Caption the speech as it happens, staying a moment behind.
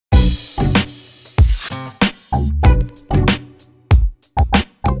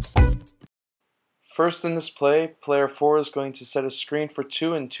First in this play, player 4 is going to set a screen for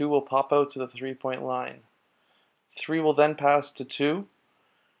 2 and 2 will pop out to the 3-point line. 3 will then pass to 2.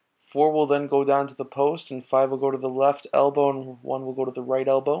 4 will then go down to the post and 5 will go to the left elbow and 1 will go to the right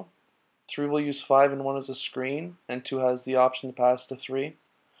elbow. 3 will use 5 and 1 as a screen and 2 has the option to pass to 3.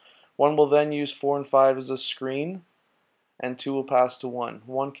 1 will then use 4 and 5 as a screen and 2 will pass to 1.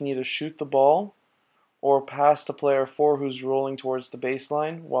 1 can either shoot the ball or pass to player 4 who's rolling towards the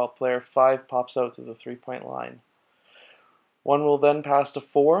baseline while player 5 pops out to the 3-point line. 1 will then pass to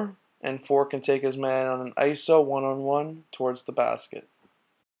 4 and 4 can take his man on an ISO one-on-one towards the basket.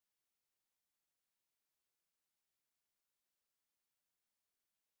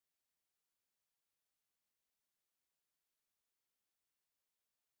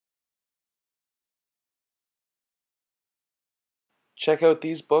 Check out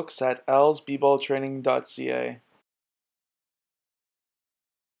these books at alsbballtraining.ca.